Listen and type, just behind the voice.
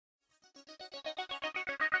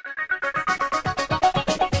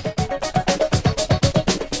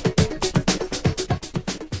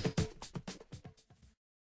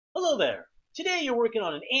you're working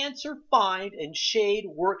on an answer, find, and shade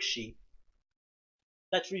worksheet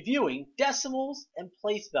that's reviewing decimals and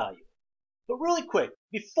place value. But really quick,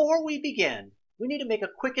 before we begin, we need to make a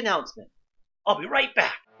quick announcement. I'll be right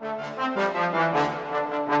back.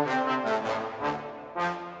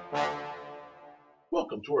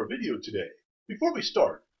 Welcome to our video today. Before we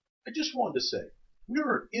start, I just wanted to say we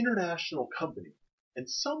are an international company, and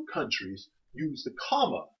some countries use the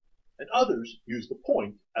comma and others use the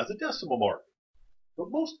point as a decimal mark. But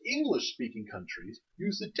most English-speaking countries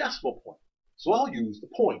use the decimal point, so I'll use the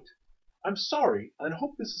point. I'm sorry, and I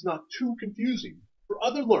hope this is not too confusing for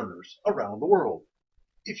other learners around the world.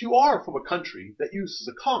 If you are from a country that uses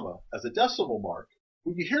a comma as a decimal mark,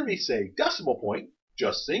 when you hear me say decimal point,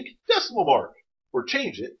 just think decimal mark, or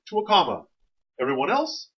change it to a comma. Everyone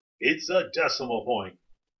else, it's a decimal point.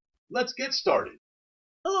 Let's get started.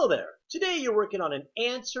 Hello there. Today you're working on an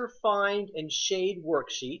answer, find, and shade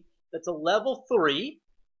worksheet that's a level 3,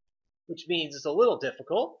 which means it's a little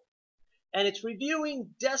difficult, and it's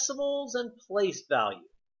reviewing decimals and place value.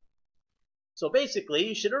 So basically,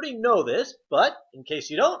 you should already know this, but in case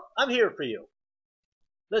you don't, I'm here for you.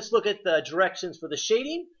 Let's look at the directions for the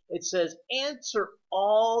shading. It says answer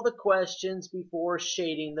all the questions before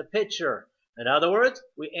shading the picture. In other words,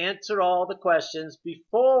 we answer all the questions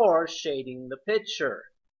before shading the picture.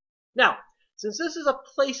 Now, since this is a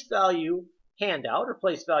place value handout or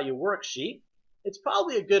place value worksheet, it's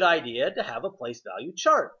probably a good idea to have a place value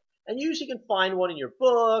chart. And you usually can find one in your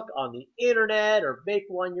book, on the internet, or make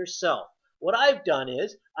one yourself. What I've done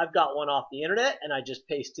is I've got one off the internet and I just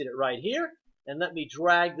pasted it right here. And let me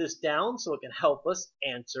drag this down so it can help us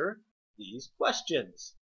answer these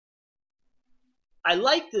questions. I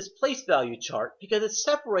like this place value chart because it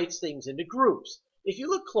separates things into groups. If you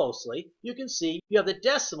look closely, you can see you have the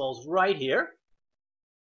decimals right here.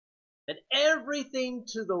 And everything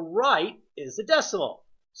to the right is a decimal.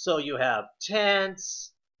 So you have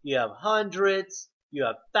tenths, you have hundreds, you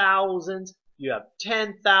have thousands, you have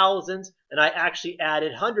 10,000s, and I actually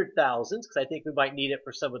added 100,000s because I think we might need it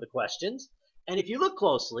for some of the questions. And if you look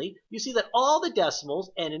closely, you see that all the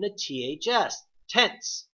decimals end in a THS,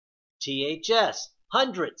 tenths, THS,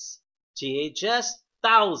 hundreds, THS,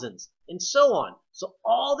 thousands, and so on. So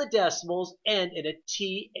all the decimals end in a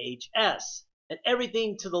THS. And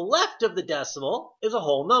everything to the left of the decimal is a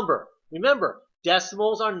whole number. Remember,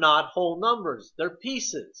 decimals are not whole numbers. They're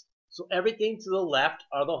pieces. So everything to the left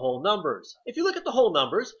are the whole numbers. If you look at the whole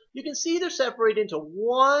numbers, you can see they're separated into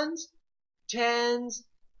ones, tens,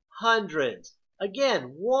 hundreds.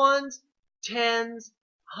 Again, ones, tens,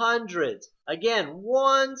 hundreds. Again,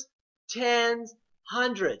 ones, tens,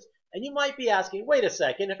 hundreds. And you might be asking, wait a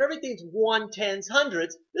second, if everything's one, tens,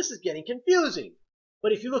 hundreds, this is getting confusing.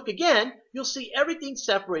 But if you look again, you'll see everything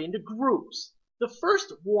separated into groups. The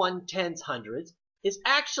first one, tens, hundreds is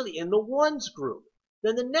actually in the ones group.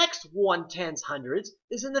 Then the next one, tens, hundreds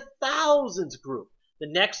is in the thousands group. The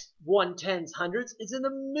next one, tens, hundreds is in the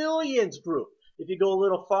millions group. If you go a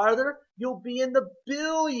little farther, you'll be in the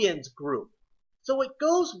billions group. So it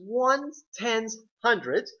goes ones, tens,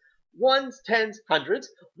 hundreds, ones, tens, hundreds,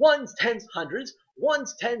 ones, tens, hundreds,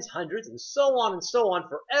 ones, tens, hundreds, and so on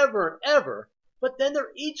forever and ever. But then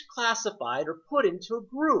they're each classified or put into a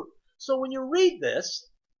group. So when you read this,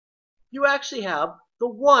 you actually have the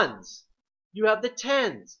ones, you have the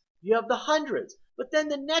tens, you have the hundreds. But then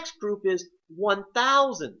the next group is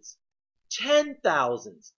 1,000s,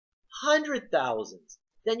 10,000s, 100,000s.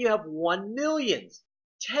 Then you have 1 millions,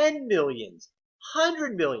 10 millions,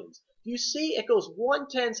 100 millions. You see it goes one,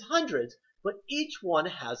 tens, hundreds, but each one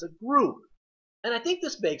has a group. And I think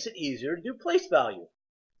this makes it easier to do place value.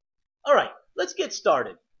 All right, let's get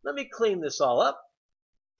started. Let me clean this all up.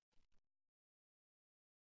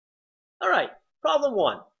 All right, problem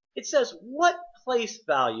 1. It says, what place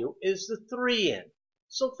value is the 3 in?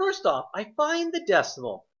 So first off, I find the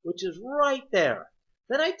decimal, which is right there.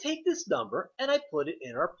 Then I take this number and I put it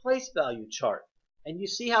in our place value chart. And you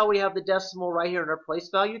see how we have the decimal right here in our place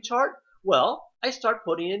value chart? Well, I start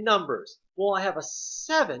putting in numbers. Well, I have a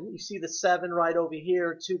 7. You see the 7 right over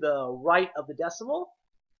here to the right of the decimal?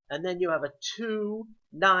 And then you have a 2,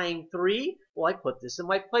 9, 3. Well, I put this in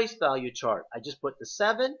my place value chart. I just put the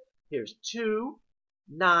 7. Here's 2,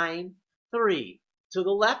 9, 3. To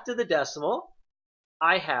the left of the decimal,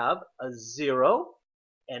 I have a 0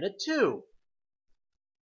 and a 2.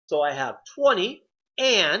 So I have 20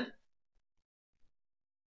 and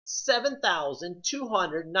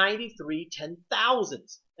 7,293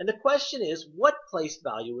 10,000s. And the question is, what place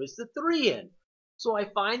value is the 3 in? So I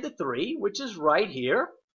find the 3, which is right here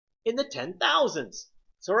in the 10,000s.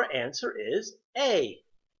 So our answer is A.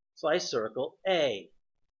 So I circle A.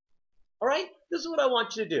 All right, this is what I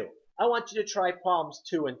want you to do. I want you to try problems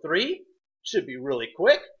 2 and 3. Should be really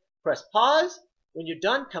quick. Press pause. When you're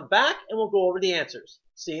done, come back and we'll go over the answers.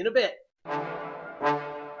 See you in a bit. All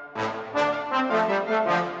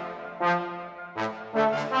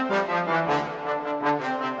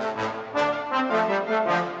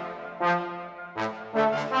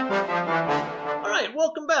right,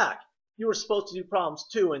 welcome back. You were supposed to do problems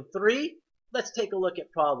 2 and 3. Let's take a look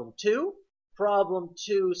at problem 2. Problem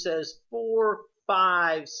 2 says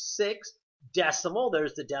 456 decimal.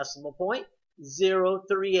 There's the decimal point.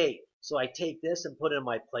 038. So I take this and put it in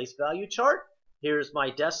my place value chart. Here's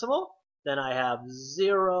my decimal. Then I have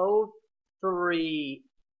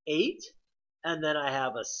 038. And then I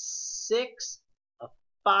have a 6, a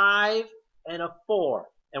 5, and a 4.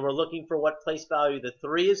 And we're looking for what place value the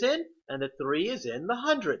 3 is in, and the 3 is in the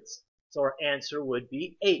hundreds. So our answer would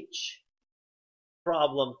be H.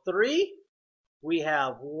 Problem 3, we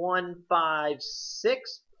have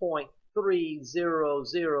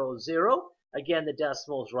 156.3000. Again, the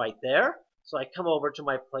decimal is right there. So I come over to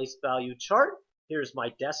my place value chart. Here's my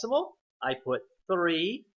decimal. I put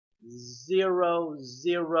 3000.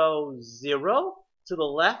 To the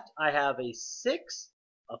left, I have a 6,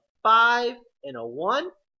 a 5, and a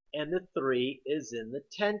 1. And the 3 is in the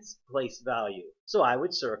tens place value. So I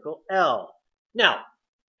would circle L. Now,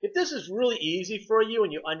 if this is really easy for you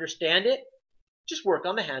and you understand it, just work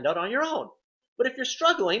on the handout on your own. But if you're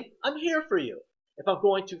struggling, I'm here for you. If I'm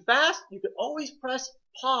going too fast, you can always press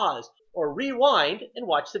pause or rewind and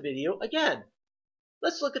watch the video again.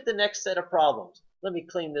 Let's look at the next set of problems. Let me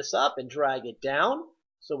clean this up and drag it down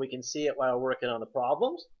so we can see it while we're working on the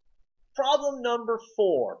problems. Problem number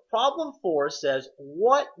 4. Problem 4 says,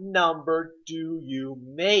 what number do you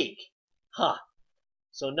make?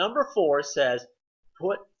 So number 4 says,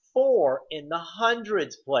 put 4 in the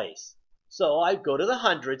hundreds place. So I go to the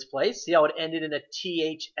hundreds place. See how it ended in a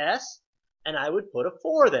THS? And I would put a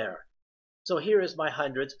 4 there. So here is my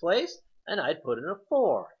hundreds place, and I'd put in a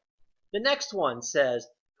 4. The next one says,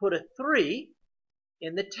 put a 3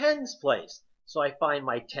 in the tens place. So I find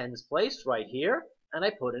my tens place right here, and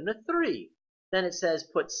I put in a 3. Then it says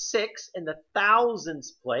put 6 in the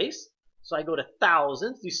thousands place. So I go to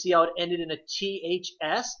thousands. You see how it ended in a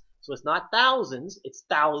THS? So it's not thousands, it's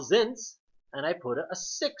thousandths. And I put a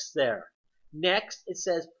 6 there. Next, it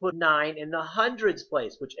says put 9 in the hundreds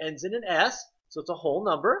place, which ends in an S. So it's a whole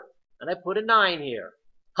number. And I put a 9 here.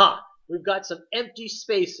 We've got some empty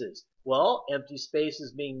spaces. Well, empty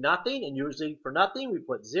spaces mean nothing. And usually for nothing, we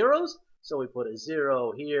put zeros. So we put a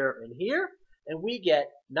 0 here and here. And we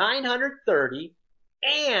get 930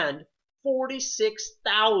 and 46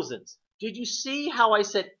 thousandths. Did you see how I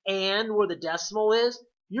said and where the decimal is?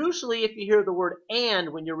 Usually if you hear the word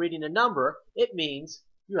and when you're reading a number, it means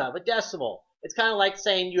you have a decimal. It's kind of like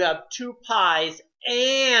saying you have 2 pies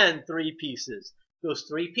and 3 pieces. Those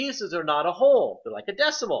 3 pieces are not a whole. They're like a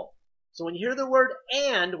decimal. So when you hear the word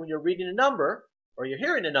and when you're reading a number or you're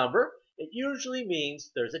hearing a number, it usually means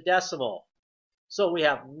there's a decimal. So we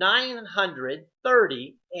have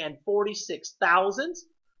 930 and 46 thousandths,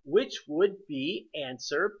 which would be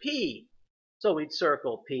answer P. So we'd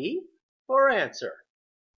circle P for answer.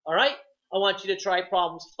 All right, I want you to try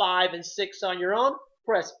problems 5 and 6 on your own.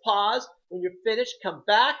 Press pause. When you're finished, come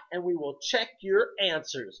back and we will check your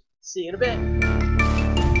answers. See you in a bit.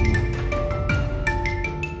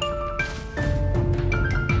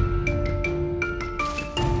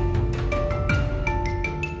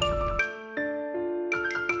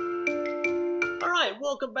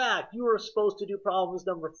 Welcome back. You were supposed to do problems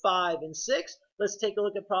number 5 and 6. Let's take a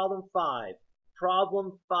look at problem 5.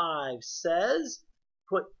 Problem 5 says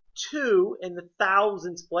put 2 in the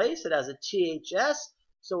thousands place. It has a THS,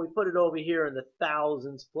 so we put it over here in the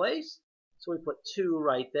thousands place. So we put 2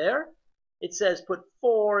 right there. It says put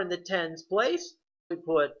 4 in the tens place. We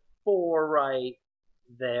put 4 right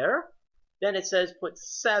there. Then it says put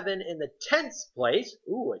 7 in the tenths place.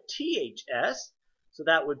 Ooh, a THS. So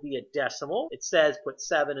that would be a decimal. It says put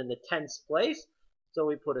 7 in the tenths place. So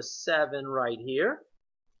we put a 7 right here.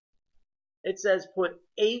 It says put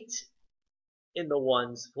 8 in the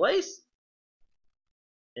ones place.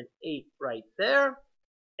 An 8 right there.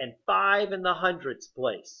 And 5 in the hundreds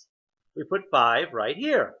place. We put 5 right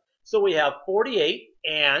here. So we have 48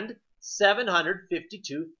 and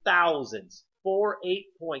 752 thousandths.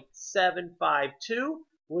 48.752,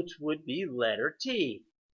 which would be letter T.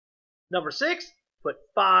 Number 6. Put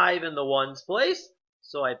 5 in the ones place,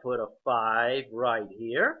 so I put a 5 right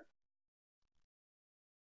here.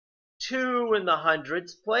 2 in the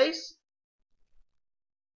hundreds place,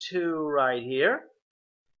 2 right here.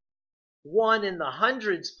 1 in the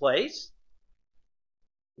hundreds place,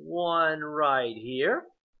 1 right here,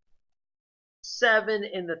 7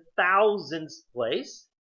 in the thousands place,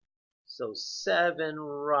 so 7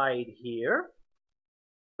 right here,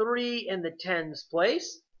 3 in the tens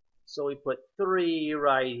place, so we put 3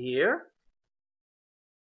 right here,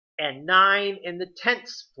 and 9 in the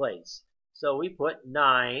tenths place, so we put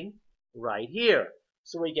 9 right here.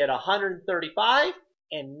 So we get 135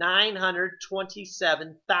 and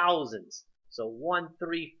 927 thousandths. So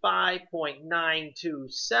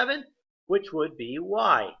 135.927, which would be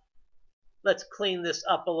Y. Let's clean this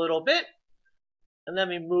up a little bit. And let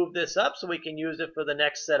me move this up so we can use it for the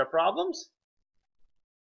next set of problems.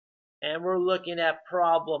 And we're looking at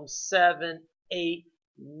problem 7, 8,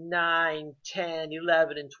 9, 10,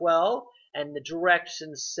 11, and 12. And the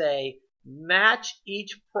directions say, match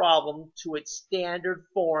each problem to its standard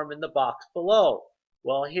form in the box below.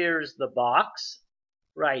 Well, here's the box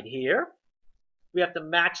right here. We have to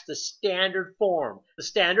match the standard form. The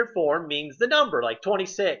standard form means the number, like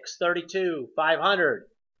 26, 32, 500.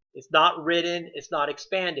 It's not written, it's not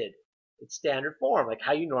expanded. It's standard form, like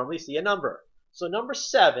how you normally see a number. So number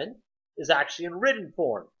 7 is actually in written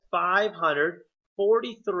form,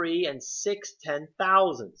 543 and 6/10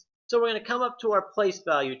 thousandths. So we're going to come up to our place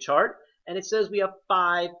value chart, and it says we have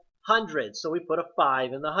 500, so we put a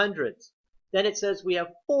 5 in the hundreds. Then it says we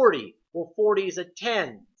have 40. Well, 40 is a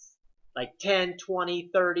tens, like 10, 20,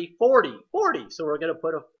 30, 40, 40. So we're going to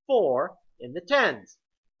put a 4 in the tens.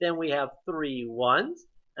 Then we have 3 ones,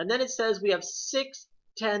 and then it says we have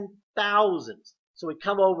 6/10 thousandths. So we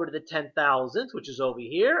come over to the 10 thousandths, which is over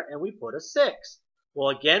here, and we put a 6. Well,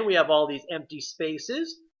 again, we have all these empty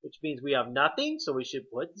spaces, which means we have nothing, so we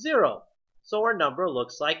should put 0. So our number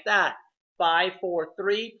looks like that,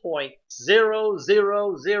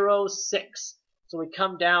 543.0006. So we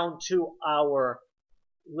come down to our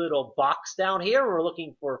little box down here. We're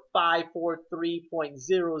looking for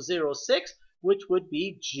 543.006, which would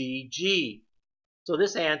be GG. So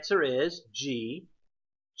this answer is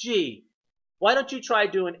GG. Why don't you try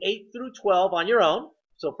doing 8 through 12 on your own?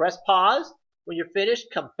 So press pause. When you're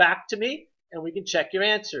finished, come back to me and we can check your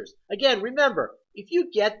answers. Again, remember, if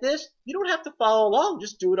you get this, you don't have to follow along.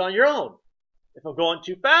 Just do it on your own. If I'm going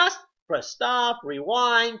too fast, press stop,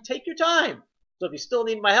 rewind, take your time. So if you still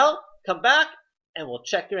need my help, come back and we'll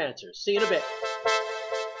check your answers. See you in a bit.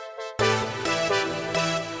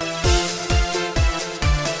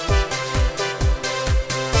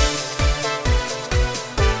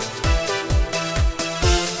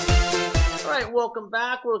 Welcome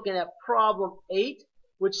back. We're looking at problem 8,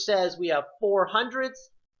 which says we have 4 hundredths,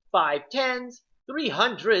 5 tens, 3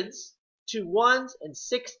 hundredths, 2 ones, and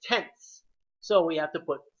 6 tenths. So we have to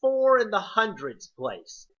put 4 in the hundreds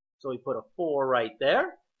place. So we put a 4 right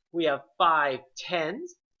there. We have 5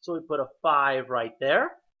 tens, so we put a 5 right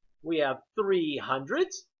there. We have 3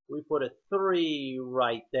 hundredths. We put a 3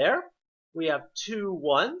 right there. We have 2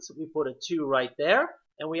 ones. We put a 2 right there.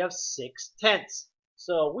 And we have 6 tenths.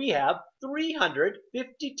 So we have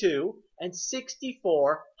 352 and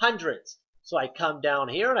 64 hundredths. So I come down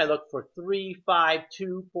here and I look for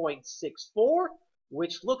 352.64,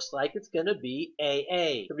 which looks like it's going to be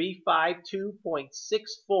AA.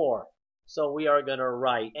 352.64. So we are going to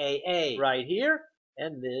write AA right here,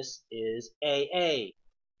 and this is AA.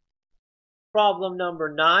 Problem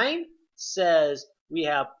number 9 says we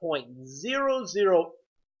have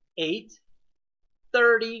 0.008,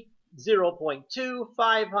 30, 0.2,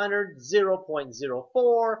 500,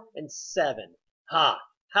 0.04, and 7.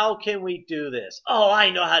 How can we do this? Oh, I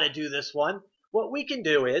know how to do this one. What we can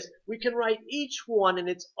do is we can write each one in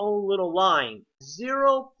its own little line.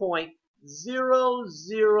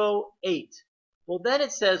 0.008. Well, then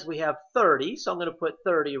it says we have 30, so I'm going to put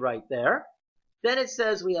 30 right there. Then it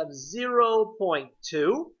says we have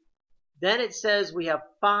 0.2. Then it says we have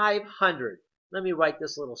 500. Let me write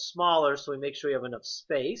this a little smaller so we make sure we have enough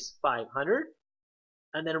space, 500.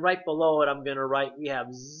 And then right below it, I'm going to write we have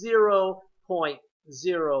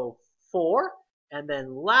 0.04. And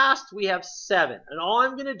then last, we have 7. And all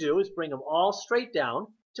I'm going to do is bring them all straight down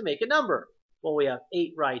to make a number. Well, we have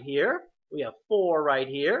 8 right here. We have 4 right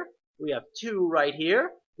here. We have 2 right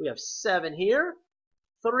here. We have 7 here,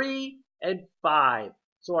 3, and 5.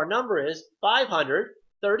 So our number is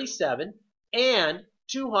 537 and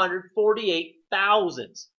 248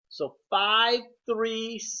 thousandths. So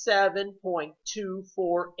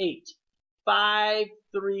 537.248.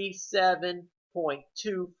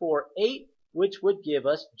 537.248, which would give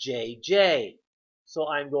us JJ. So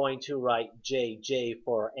I'm going to write JJ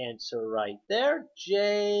for our answer right there.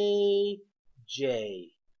 JJ.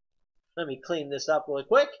 Let me clean this up really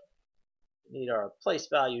quick. We need our place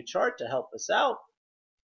value chart to help us out.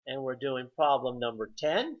 And we're doing problem number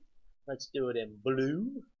 10. Let's do it in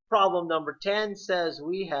blue. Problem number 10 says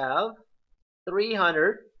we have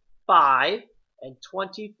 305 and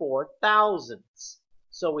 24 thousandths.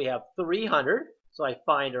 So we have 300. So I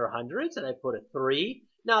find our hundreds and I put a 3.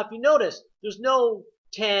 Now if you notice, there's no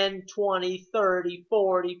 10, 20, 30,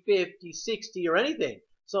 40, 50, 60 or anything.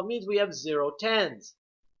 So it means we have 0 tens.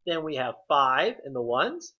 Then we have 5 in the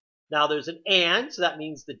ones. Now there's an and, so that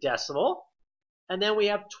means the decimal. And then we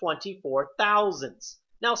have 24 thousandths.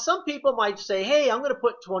 Now some people might say, hey, I'm going to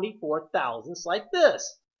put 24 thousandths like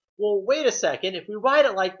this. Well, wait a second. If we write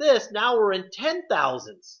it like this, now we're in 10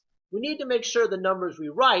 thousandths. We need to make sure the numbers we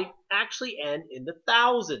write actually end in the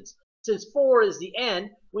thousands. Since 4 is the end,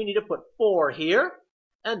 we need to put 4 here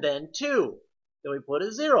and then 2. Then we put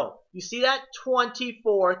a 0. You see that?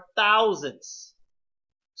 24 thousandths.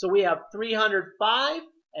 So we have 305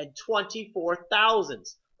 and 24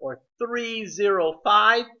 thousandths, or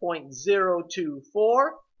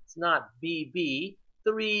 305.024. It's not BB.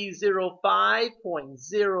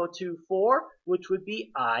 305.024, which would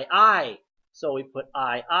be II. So we put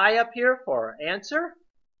II up here for our answer.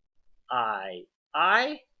 II.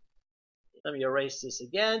 Let me erase this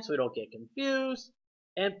again so we don't get confused.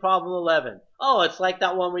 And problem 11. Oh, it's like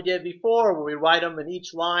that one we did before where we write them in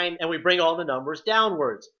each line and we bring all the numbers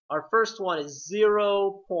downwards. Our first one is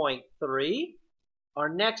 0.3. Our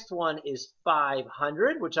next one is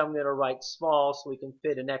 500, which I'm going to write small so we can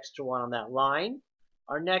fit an extra one on that line.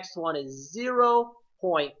 Our next one is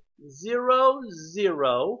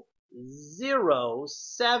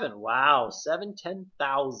 0.0007. Wow, 7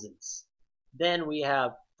 10,000ths. Then we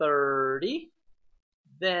have 30.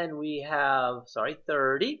 Then we have,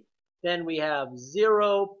 30. Then we have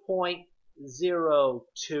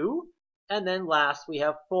 0.02. And then last we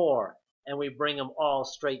have 4. And we bring them all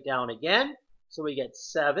straight down again. So we get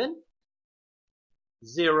 7,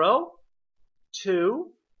 0,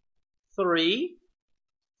 2, 3,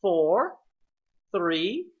 4,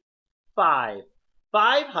 3, 5.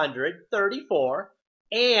 534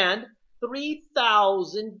 and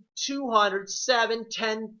 3,207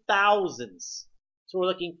 10,000ths. So we're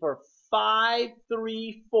looking for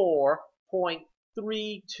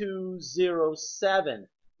 534.3207,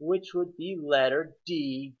 which would be letter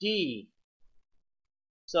DD.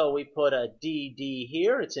 So we put a DD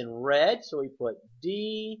here. It's in red, so we put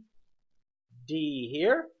D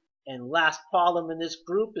here. And last problem in this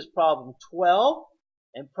group is problem 12.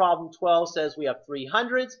 And problem 12 says we have 3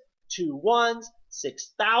 hundredths, 2 ones,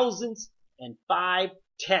 6 thousandths, and 5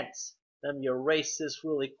 tenths. Let me erase this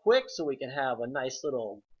really quick so we can have a nice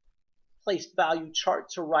little place value chart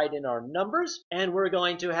to write in our numbers. And we're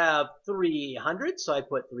going to have 300, so I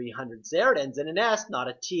put 300s there. It ends in an S, not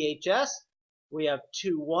a THS. We have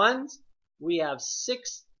 2 ones, we have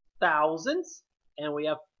 6 thousandths, and we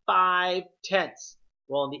have 5 tenths.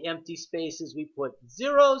 Well, in the empty spaces we put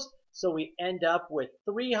zeros, so we end up with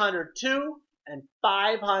 302 and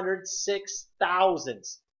 506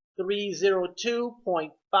 thousandths.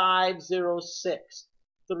 302.506.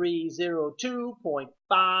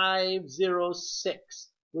 302.506,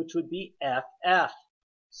 which would be FF.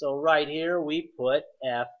 So right here we put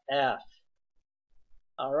FF.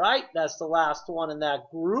 All right, that's the last one in that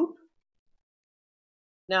group.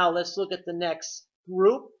 Now let's look at the next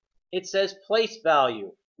group. It says place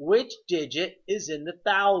value. Which digit is in the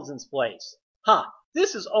thousands place?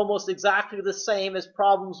 This is almost exactly the same as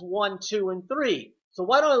problems 1, 2, and 3. So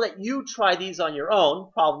why don't I let you try these on your own,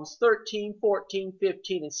 problems 13, 14,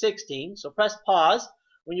 15, and 16. So press pause.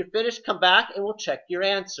 When you're finished, come back and we'll check your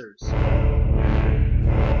answers.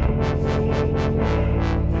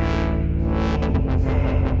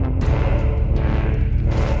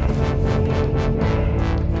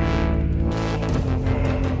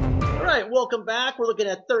 Welcome back. We're looking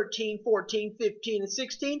at 13, 14, 15, and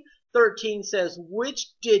 16. 13 says which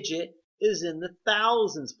digit is in the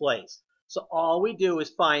thousands place. So all we do is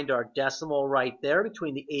find our decimal right there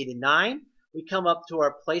between the 8 and 9. We come up to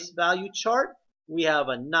our place value chart. We have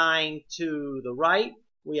a 9 to the right.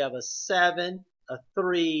 We have a 7, a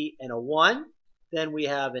 3, and a 1. Then we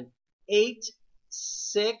have an 8,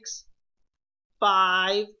 6,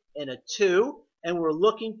 5, and a 2. And we're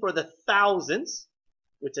looking for the thousands.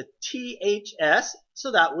 It's a THS,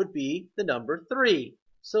 so that would be the number 3.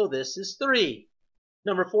 So this is 3.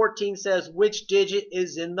 Number 14 says which digit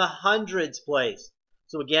is in the hundreds place.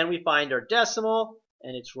 So again, we find our decimal,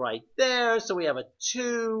 and it's right there. So we have a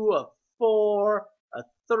 2, a 4, a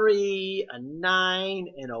 3, a 9,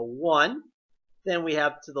 and a 1. Then we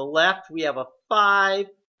have to the left, we have a 5,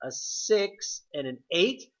 a 6, and an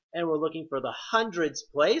 8. And we're looking for the hundreds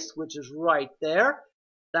place, which is right there.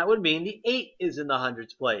 That would mean the 8 is in the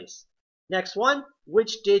hundreds place. Next one,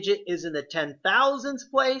 which digit is in the 10,000s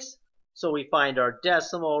place? So we find our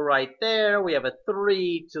decimal right there. We have a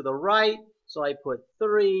 3 to the right. So I put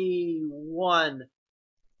 3, 1,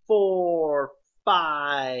 4,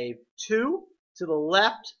 5, 2. To the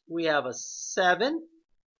left, we have a 7,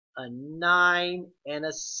 a 9, and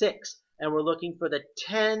a 6. And we're looking for the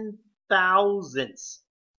 10,000ths.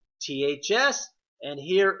 THS, and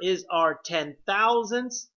here is our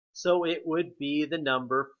 10,000ths, so it would be the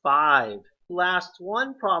number 5. Last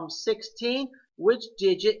one, problem 16, which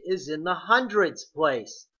digit is in the hundreds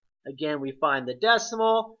place? Again, we find the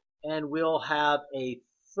decimal, and we'll have a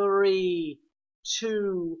 3,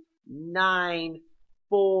 2, 9,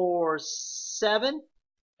 4, 7,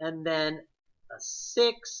 and then a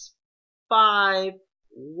 6, 5,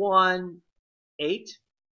 1, 8.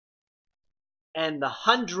 And the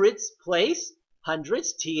hundreds place,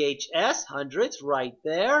 hundreds, THS, hundreds, right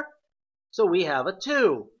there. So we have a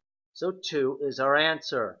 2. So 2 is our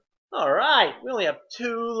answer. All right, we only have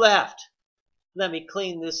 2 left. Let me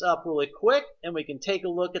clean this up really quick, and we can take a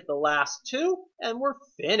look at the last 2, and we're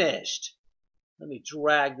finished. Let me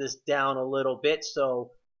drag this down a little bit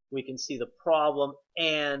so we can see the problem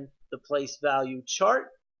and the place value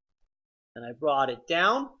chart. And I brought it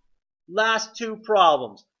down. Last 2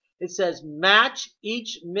 problems. It says match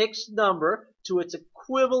each mixed number to its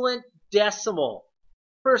equivalent decimal.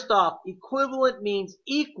 First off, equivalent means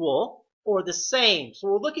equal or the same. So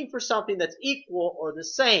we're looking for something that's equal or the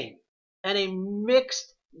same. And a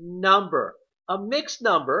mixed number. A mixed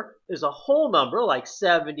number is a whole number like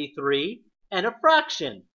 73 and a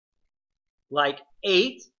fraction. Like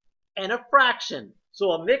 8 and a fraction.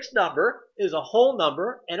 So a mixed number is a whole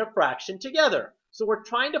number and a fraction together. So we're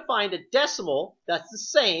trying to find a decimal that's the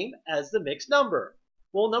same as the mixed number.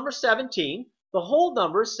 Well, number 17, the whole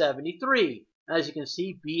number is 73. As you can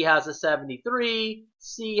see, B has a 73,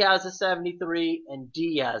 C has a 73, and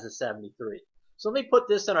D has a 73. So let me put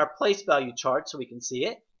this in our place value chart so we can see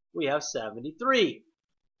it. We have 73.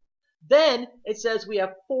 Then it says we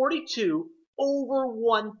have 42 over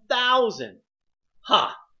 1,000.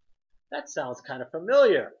 Huh, that sounds kind of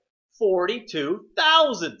familiar. 42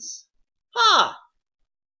 thousandths. Huh.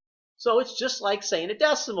 So it's just like saying a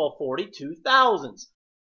decimal, 42 thousandths.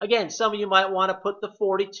 Again, some of you might want to put the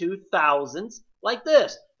 42 thousandths like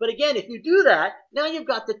this. But again, if you do that, now you've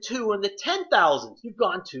got the 2 and the 10,000ths. You've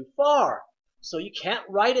gone too far. So you can't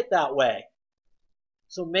write it that way.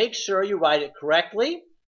 So make sure you write it correctly.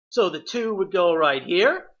 So the 2 would go right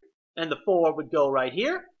here, and the 4 would go right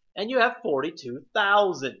here, and you have 42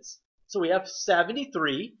 thousandths. So we have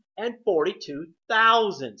 73 and 42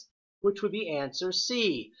 thousandths, which would be answer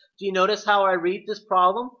C. Do you notice how I read this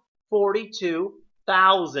problem? 42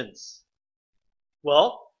 thousandths.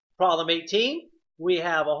 Well, problem 18, we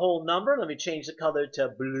have a whole number. Let me change the color to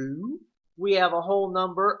blue. We have a whole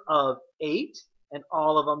number of 8, and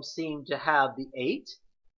all of them seem to have the 8.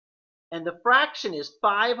 And the fraction is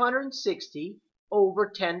 560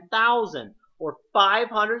 over 10,000, or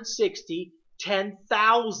 560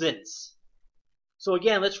 10,000ths. So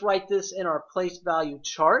again, let's write this in our place value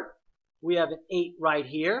chart. We have an 8 right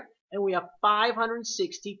here, and we have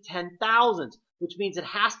 560 10,000ths, which means it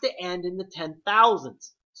has to end in the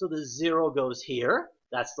 10,000ths. So the 0 goes here.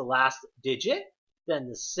 That's the last digit. Then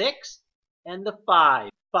the 6 and the 5.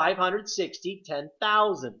 560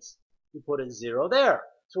 10,000ths. We put a 0 there.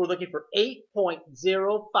 So we're looking for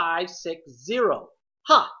 8.0560.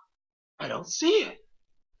 Huh, I don't see it.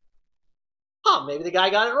 Huh, maybe the guy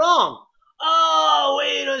got it wrong. Oh,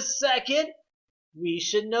 wait a second. We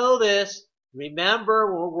should know this.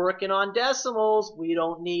 Remember, when we're working on decimals, we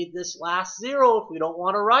don't need this last 0 if we don't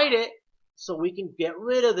want to write it. So we can get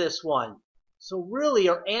rid of this one. So really,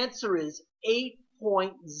 our answer is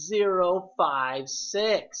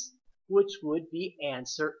 8.056, which would be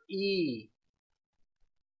answer E.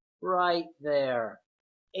 Right there.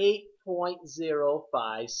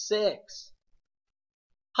 8.056.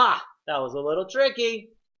 Ha! That was a little tricky.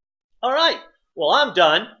 All right. Well, I'm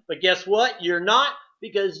done. But guess what? You're not,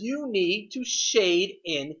 because you need to shade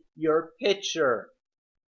in your picture.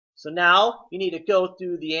 So now you need to go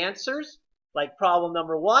through the answers. Like problem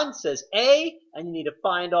number 1 says A, and you need to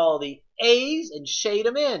find all the A's and shade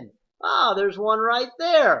them in. Ah, there's one right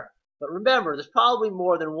there. But remember, there's probably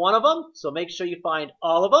more than one of them, so make sure you find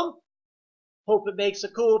all of them. Hope it makes a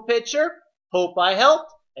cool picture. Hope I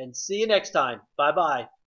helped, and see you next time. Bye-bye.